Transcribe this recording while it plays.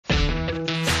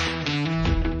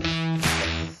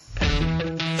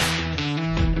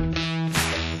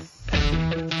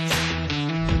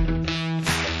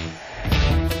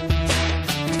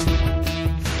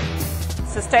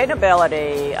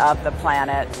Sustainability of the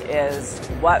planet is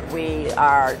what we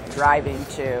are driving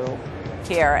to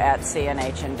here at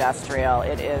CNH Industrial.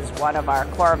 It is one of our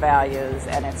core values,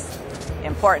 and it's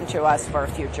important to us for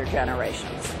future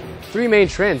generations. Three main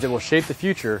trends that will shape the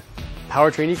future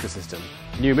powertrain ecosystem: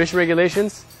 new emission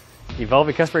regulations,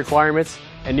 evolving customer requirements,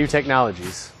 and new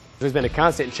technologies. There's been a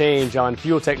constant change on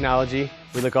fuel technology.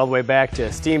 We look all the way back to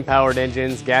steam-powered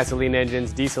engines, gasoline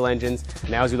engines, diesel engines.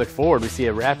 Now as we look forward, we see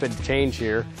a rapid change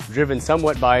here, driven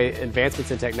somewhat by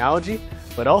advancements in technology,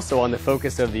 but also on the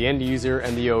focus of the end user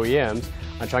and the OEMs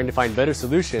on trying to find better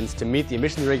solutions to meet the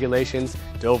emissions regulations,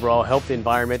 to overall help the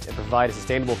environment and provide a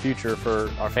sustainable future for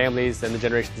our families and the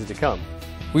generations to come.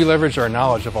 We leveraged our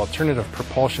knowledge of alternative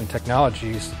propulsion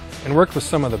technologies and worked with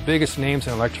some of the biggest names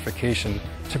in electrification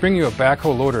to bring you a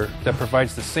backhoe loader that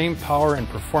provides the same power and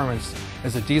performance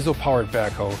as a diesel-powered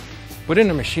backhoe, but in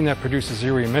a machine that produces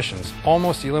zero emissions,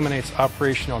 almost eliminates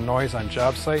operational noise on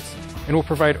job sites, and will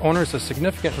provide owners a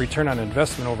significant return on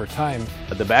investment over time.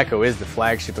 The backhoe is the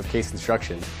flagship of Case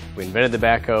Construction. We invented the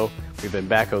backhoe, we've been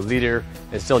backhoe leader,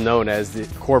 and still known as the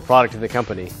core product of the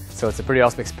company. So it's a pretty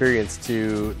awesome experience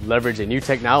to leverage a new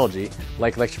technology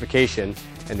like electrification,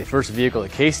 and the first vehicle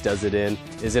that Case does it in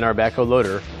is in our backhoe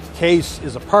loader. Case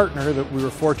is a partner that we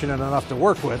were fortunate enough to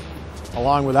work with,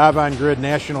 along with Avangrid,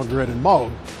 National Grid, and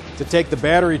Moog, to take the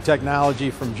battery technology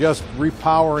from just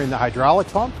repowering the hydraulic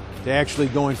pump to actually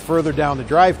going further down the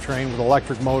drivetrain with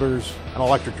electric motors and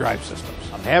electric drive systems.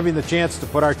 Having the chance to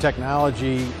put our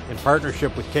technology in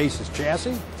partnership with Case's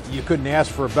chassis, you couldn't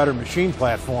ask for a better machine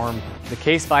platform. The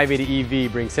Case 580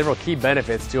 EV brings several key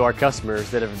benefits to our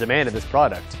customers that have demanded this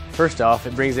product. First off,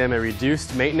 it brings them a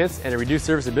reduced maintenance and a reduced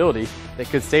serviceability that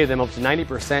could save them up to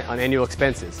 90% on annual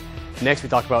expenses. Next, we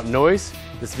talk about noise.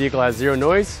 This vehicle has zero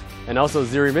noise and also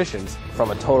zero emissions.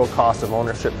 From a total cost of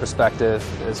ownership perspective,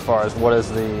 as far as what does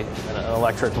an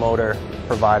electric motor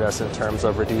provide us in terms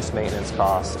of reduced maintenance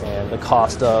costs, and the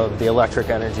cost of the electric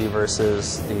energy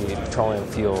versus the petroleum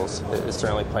fuels is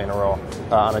certainly playing a role.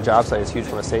 On a job site, it's huge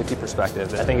from a safety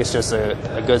perspective. I think it's just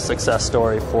a good success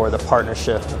story for the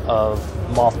partnership of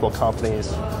multiple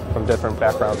companies from different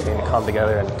backgrounds being to come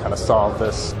together and kind of solve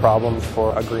this problem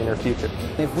for a greener future.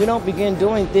 If we don't begin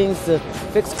doing things to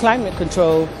fix climate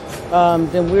control,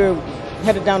 then we're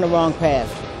headed down the wrong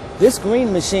path. This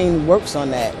green machine works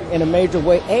on that in a major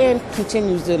way and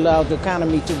continues to allow the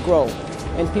economy to grow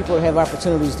and people to have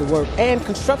opportunities to work and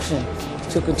construction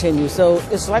to continue. So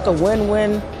it's like a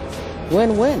win-win,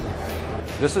 win-win.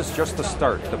 This is just the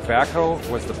start. The backhoe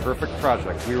was the perfect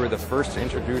project. We were the first to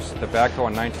introduce the backhoe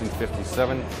in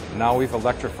 1957. Now we've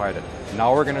electrified it.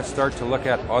 Now we're going to start to look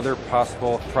at other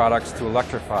possible products to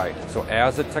electrify. So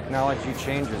as the technology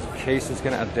changes, Case is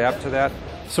going to adapt to that.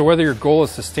 So whether your goal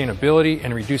is sustainability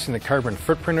and reducing the carbon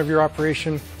footprint of your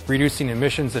operation, reducing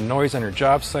emissions and noise on your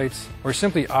job sites, or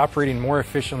simply operating more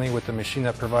efficiently with a machine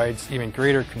that provides even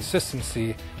greater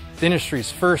consistency, the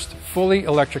industry's first fully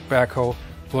electric backhoe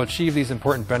will achieve these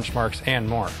important benchmarks and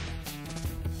more.